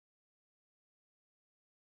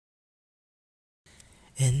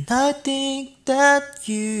And I think that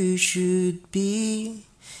you should be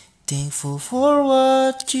thankful for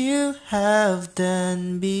what you have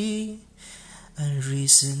done. Be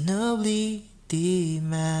unreasonably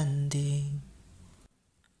demanding.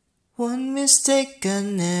 One mistake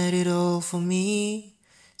can end it all for me.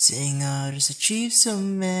 Seeing others achieve so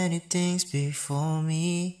many things before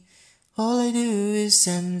me. All I do is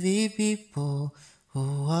envy people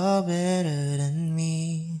who are better than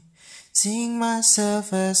me. Seeing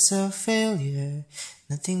myself as a failure,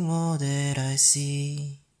 nothing more that I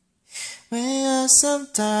see. When I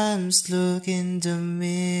sometimes look in the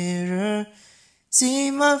mirror,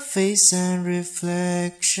 see my face and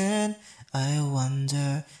reflection, I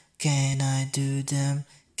wonder, can I do them?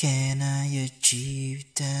 Can I achieve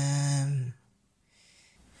them?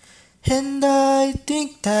 And I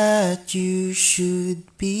think that you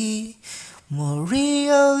should be more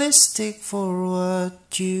realistic for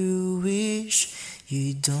what you wish.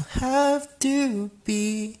 You don't have to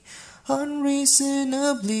be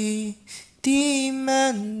unreasonably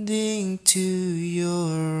demanding to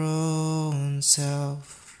your own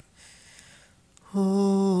self. Oh,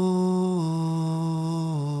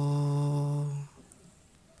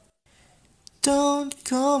 don't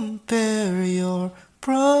compare your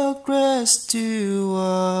progress to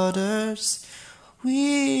others.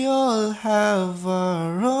 We all have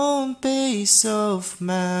our own pace of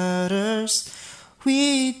matters.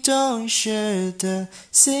 We don't share the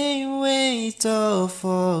same weight of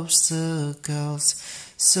obstacles.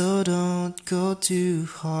 So don't go too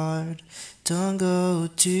hard, don't go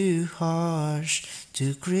too harsh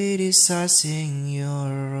to criticizing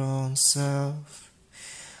your own self.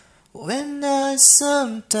 When I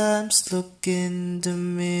sometimes look in the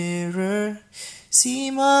mirror,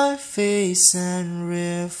 see my face and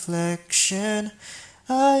reflection,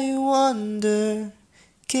 I wonder,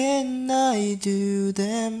 can I do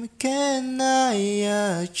them? Can I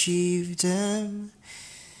achieve them?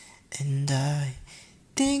 And I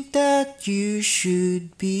think that you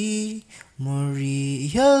should be more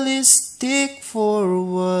realistic for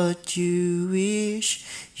what you wish.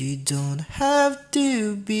 You don't have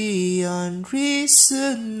to be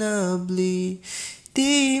unreasonably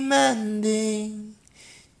demanding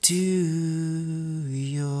to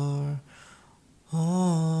your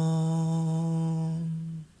own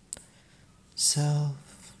self.